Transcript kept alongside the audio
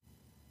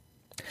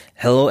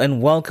Hello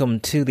and welcome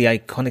to the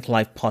Iconic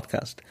Life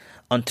podcast.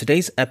 On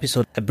today's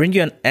episode, I bring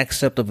you an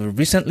excerpt of a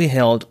recently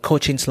held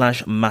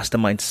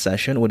coaching/mastermind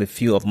session with a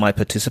few of my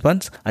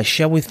participants. I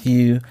share with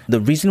you the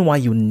reason why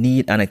you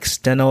need an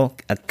external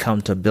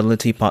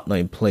accountability partner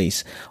in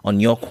place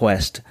on your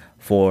quest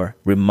for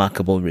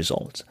remarkable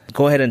results.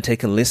 Go ahead and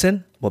take a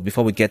listen, but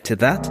before we get to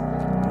that,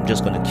 I'm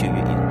just going to cue you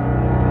in.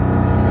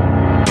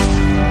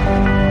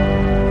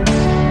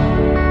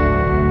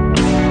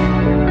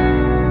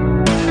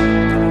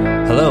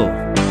 Hello,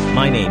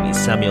 my name is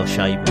Samuel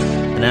Shaibu,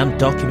 and I'm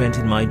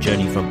documenting my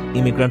journey from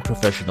immigrant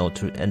professional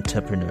to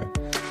entrepreneur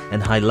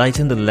and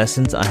highlighting the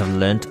lessons I have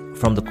learned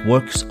from the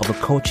works of the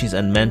coaches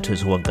and mentors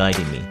who are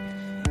guiding me.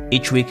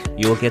 Each week,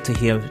 you'll get to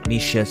hear me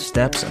share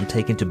steps I'm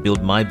taking to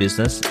build my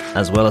business,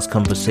 as well as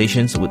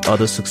conversations with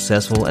other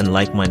successful and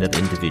like-minded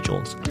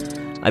individuals.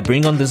 I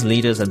bring on these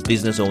leaders and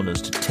business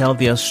owners to tell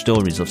their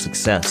stories of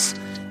success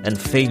and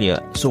failure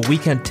so we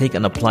can take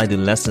and apply the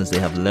lessons they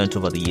have learned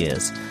over the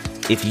years.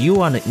 If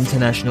you are an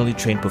internationally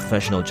trained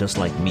professional just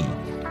like me,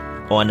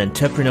 or an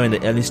entrepreneur in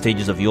the early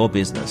stages of your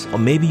business, or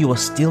maybe you are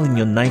still in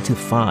your 9 to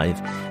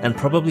 5 and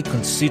probably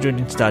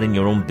considering starting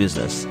your own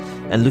business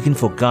and looking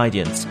for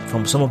guidance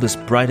from some of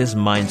the brightest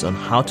minds on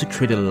how to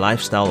create a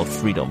lifestyle of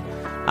freedom,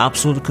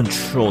 absolute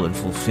control and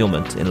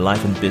fulfillment in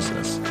life and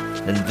business,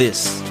 then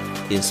this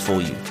is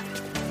for you.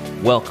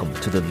 Welcome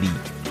to the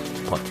Lead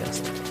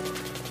Podcast.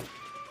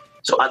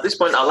 So at this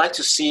point, I'd like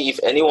to see if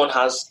anyone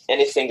has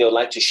anything they would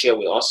like to share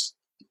with us.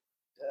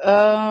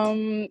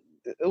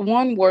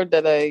 One word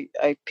that I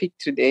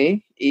picked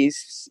today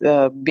is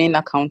being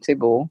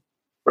accountable.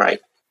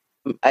 Right.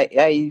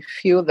 I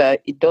feel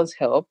that it does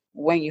help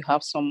when you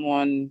have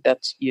someone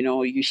that,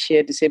 you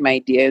share the same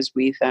ideas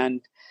with, and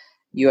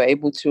you're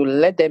able to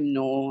let them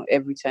know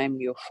every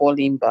time you're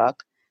falling back,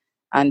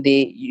 and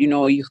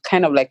you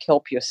kind of like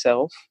help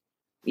yourself.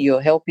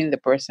 You're helping the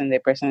person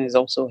is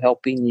also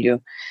helping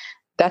you.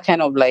 That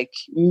kind of like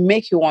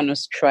make you want to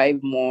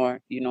strive more,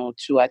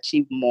 to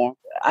achieve more.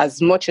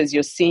 As much as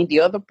you're seeing the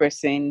other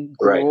person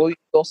grow, right, you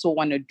also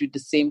want to do the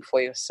same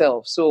for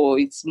yourself. So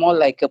it's more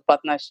like a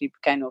partnership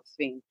kind of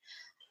thing.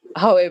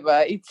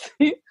 However, it's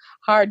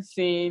hard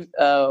seeing,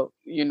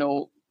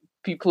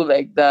 people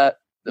like that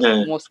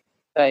most of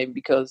the time,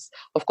 because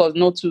of course,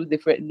 no two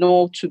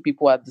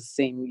people are the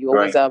same. You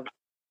always have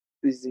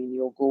in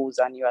your goals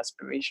and your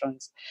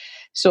aspirations.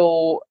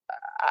 So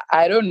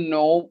I don't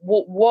know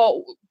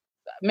what.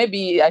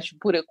 Maybe I should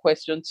put a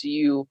question to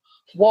you.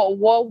 What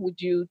would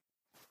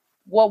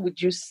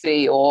you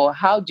say, or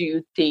how do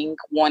you think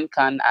one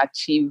can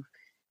achieve,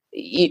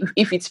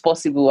 if it's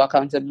possible,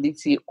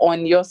 accountability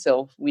on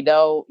yourself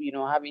without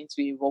having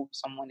to involve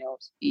someone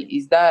else?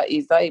 Is that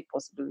a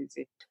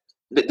possibility?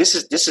 This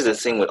is the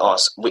thing with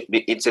us.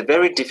 It's a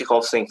very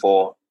difficult thing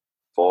for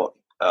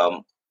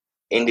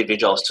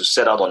individuals to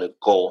set out on a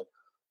goal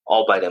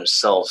all by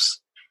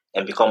themselves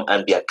and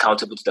be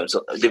accountable to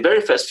themselves. The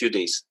very first few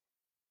days,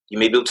 you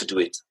may be able to do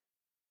it.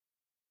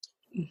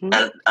 Mm-hmm.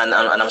 And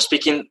I'm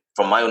speaking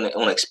from my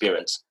own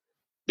experience.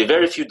 The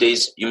very few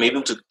days you may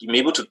be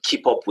able to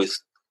keep up with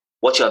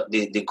what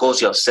the goals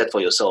you have set for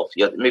yourself.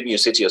 Maybe you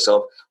say to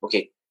yourself,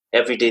 okay,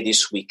 every day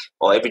this week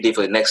or every day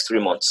for the next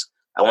 3 months,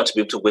 I want to be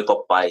able to wake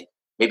up by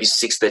maybe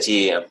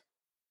 6:30 a.m.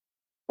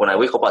 When I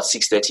wake up at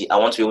 6:30, I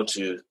want to be able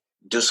to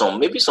do some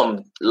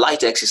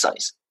light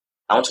exercise.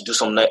 I want to do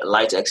some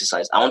light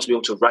exercise. I want to be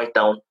able to write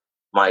down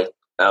my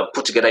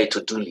put together a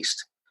to-do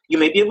list. You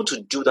may be able to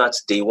do that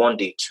day 1,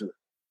 day 2.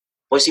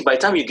 But you see, by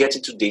the time you get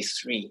into day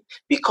 3,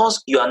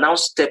 because you are now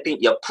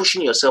you're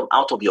pushing yourself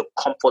out of your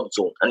comfort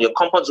zone. And your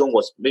comfort zone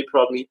was maybe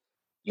probably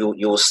you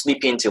will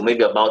sleep in till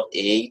maybe about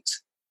 8.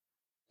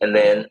 And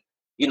then,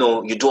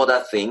 you do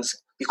other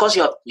things. Because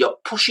you're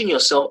pushing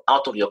yourself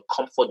out of your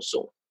comfort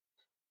zone.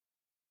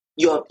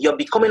 You're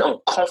becoming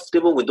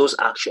uncomfortable with those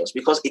actions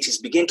because it is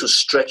beginning to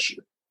stretch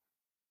you.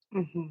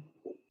 Mm-hmm.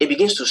 It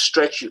begins to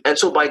stretch you. And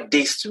so by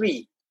day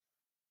 3,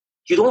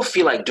 you don't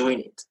feel like doing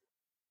it.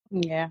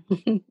 Yeah.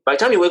 By the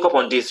time you wake up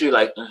on day 3,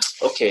 like,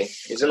 okay,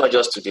 is it not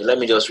just today? Let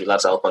me just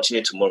relax. I'll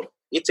continue tomorrow.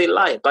 It's a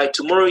lie. By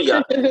tomorrow, you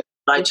are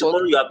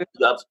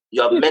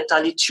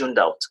mentally tuned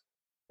out.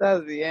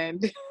 That's the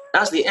end.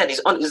 That's the end.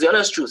 It's the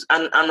honest truth.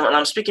 And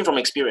I'm speaking from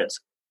experience.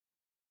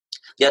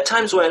 There are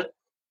times when,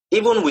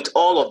 even with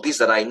all of this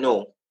that I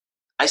know,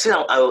 I say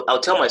I'll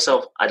tell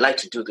myself I'd like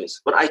to do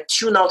this, but I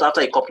tune out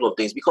after a couple of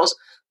days because,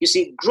 you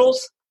see,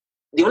 growth.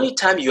 The only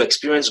time you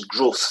experience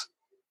growth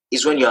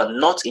is when you are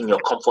not in your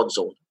comfort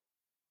zone.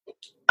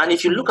 And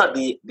if you look at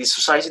the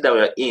society that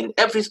we're in,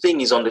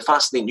 everything is on the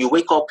fast lane. You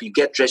wake up, you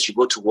get dressed, you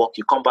go to work,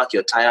 you come back,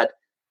 you're tired,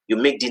 you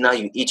make dinner,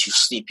 you eat, you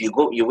sleep, you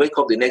wake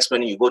up the next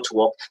morning, you go to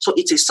work. So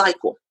it's a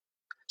cycle.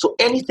 So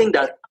anything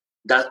that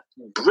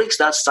breaks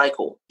that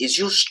cycle is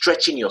you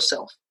stretching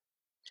yourself.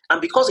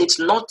 And because it's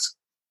not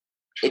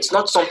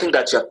something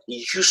that you're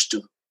used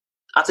to,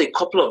 after a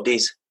couple of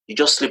days, you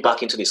just slip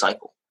back into the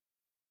cycle.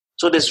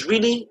 So there's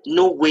really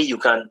no way you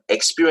can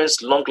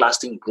experience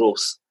long-lasting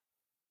growth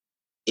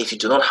if you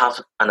do not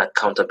have an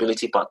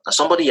accountability partner,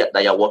 somebody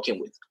that you're working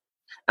with.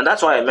 And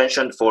that's why I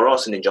mentioned for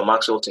us in the John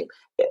Maxwell team,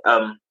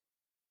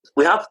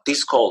 we have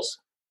these calls.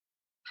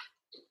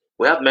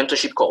 We have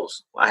mentorship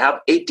calls. I have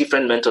 8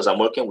 different mentors I'm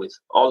working with.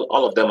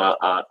 All of them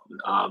are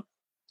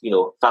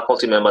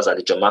faculty members at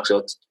the John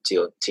Maxwell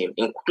team,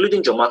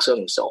 including John Maxwell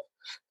himself.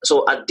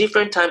 So at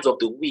different times of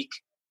the week,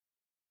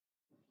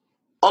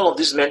 all of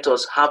these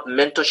mentors have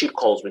mentorship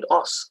calls with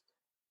us.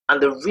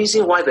 And the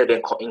reason why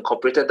they've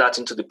incorporated that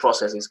into the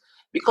process is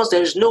because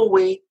there is no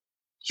way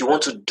you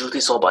want to do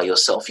this all by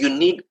yourself. You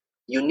need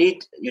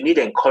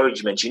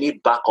encouragement. You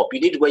need backup. You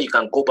need where you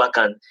can go back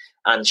and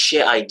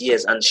share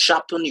ideas and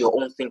sharpen your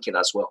own thinking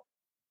as well.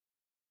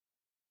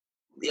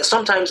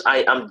 Sometimes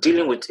I am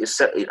dealing with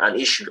an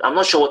issue. I'm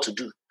not sure what to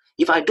do.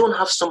 If I don't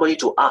have somebody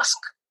to ask,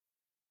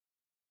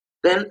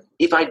 then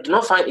if I end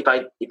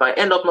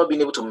up not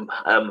being able to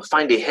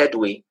find a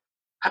headway,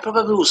 I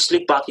probably will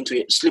slip back into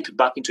a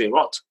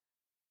rut.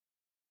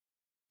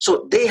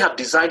 So they have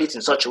designed it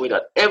in such a way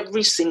that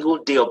every single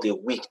day of the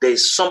week, there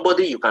is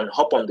somebody you can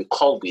hop on the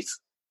call with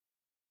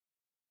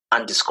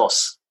and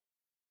discuss.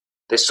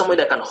 There's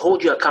somebody that can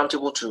hold you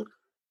accountable to.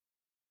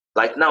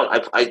 Like now,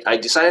 I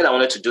decided I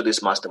wanted to do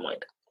this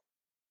mastermind.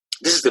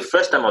 This is the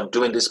first time I'm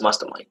doing this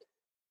mastermind.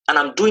 And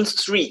I'm doing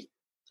 3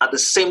 at the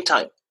same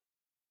time.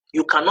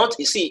 You cannot,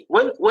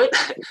 when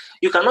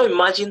you cannot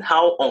imagine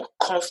how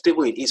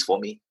uncomfortable it is for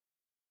me.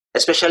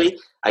 Especially,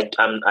 I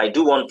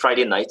do one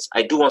Friday night,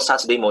 I do one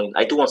Saturday morning,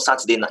 I do one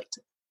Saturday night.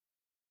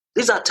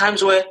 These are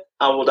times where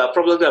I would have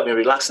probably been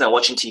relaxing and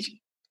watching TV.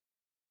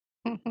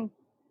 Mm-hmm.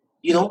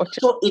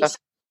 So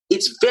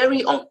it's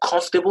very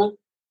uncomfortable.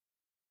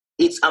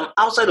 I'm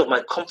outside of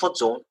my comfort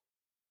zone,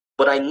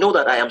 but I know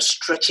that I am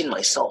stretching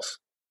myself.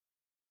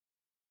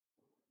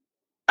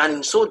 And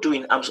in so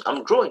doing,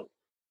 I'm growing.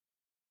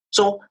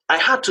 So I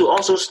had to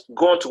also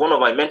go on to one of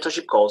my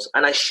mentorship calls,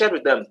 and I shared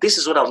with them, this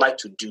is what I'd like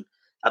to do.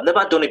 I've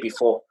never done it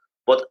before,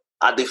 but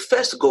at the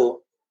first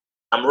go,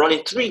 I'm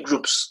running 3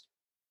 groups.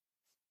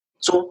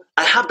 So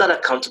I have that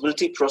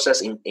accountability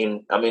process in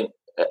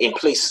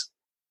place.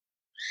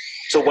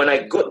 So when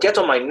I get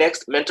on my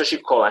next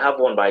mentorship call, I have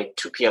one by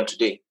 2 p.m.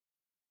 today.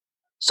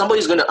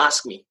 Somebody's going to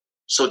ask me,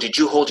 so did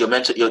you hold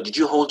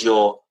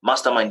your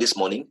mastermind this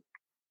morning?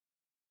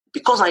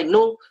 Because I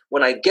know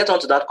when I get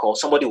onto that call,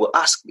 somebody will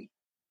ask me.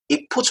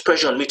 It puts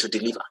pressure on me to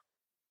deliver.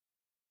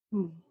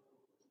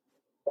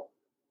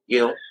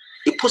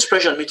 It puts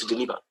pressure on me to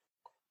deliver.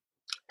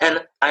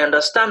 And I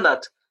understand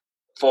that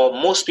for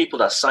most people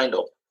that signed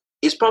up,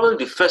 it's probably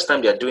the first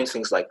time they're doing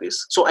things like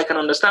this. So I can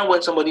understand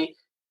when somebody,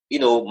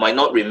 might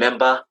not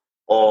remember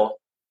or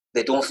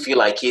they don't feel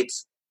like it.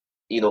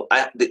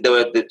 There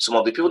were some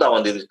of the people that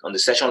were on the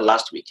session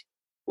last week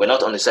were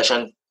not on the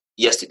session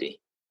yesterday.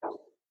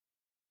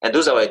 And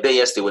those that were there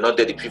yesterday were not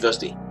there the previous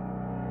week.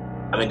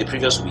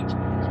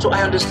 So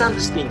I understand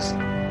these things.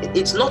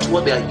 It's not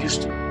what they are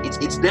used to.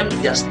 It's them.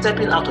 They are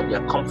stepping out of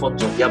their comfort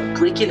zone. They are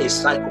breaking a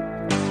cycle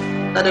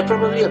that they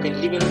probably have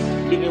been living.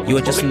 You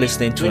are just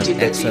listening to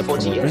an excerpt from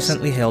a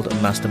recently held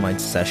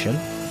mastermind session.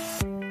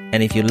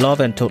 And if you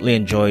love and totally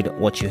enjoyed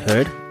what you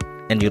heard,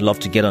 and you'd love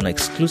to get on an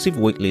exclusive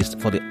waitlist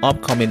for the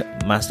upcoming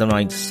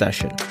mastermind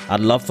session, I'd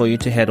love for you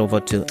to head over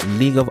to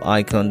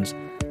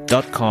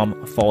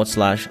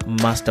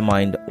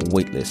leagueoficons.com/mastermind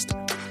waitlist.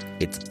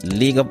 It's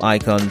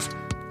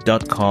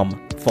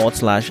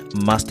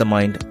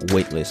leagueoficons.com/mastermind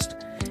waitlist.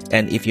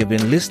 And if you've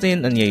been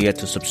listening and you're yet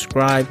to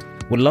subscribe,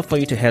 we'd love for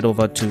you to head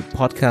over to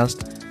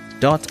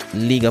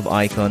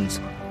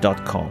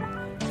podcast.leagueoficons.com.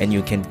 And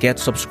you can get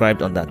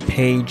subscribed on that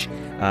page.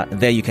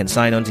 There you can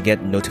sign on to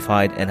get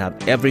notified and have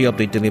every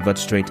update delivered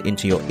straight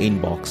into your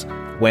inbox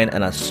when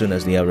and as soon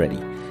as they are ready.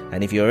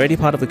 And if you're already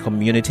part of the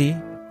community,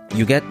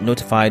 you get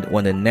notified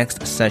when the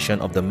next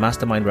session of the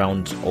mastermind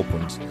rounds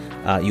opens.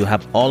 You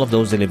have all of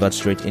those delivered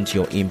straight into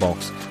your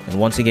inbox. And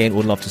once again,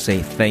 we'd love to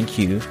say thank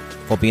you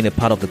for being a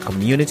part of the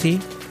community,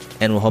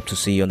 and we'll hope to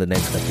see you on the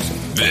next episode.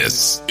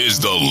 This is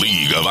the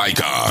League of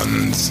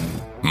Icons.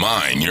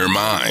 Mind your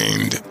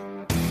mind.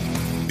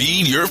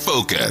 Feed your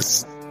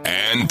focus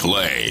and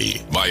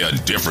play by a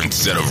different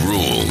set of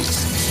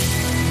rules.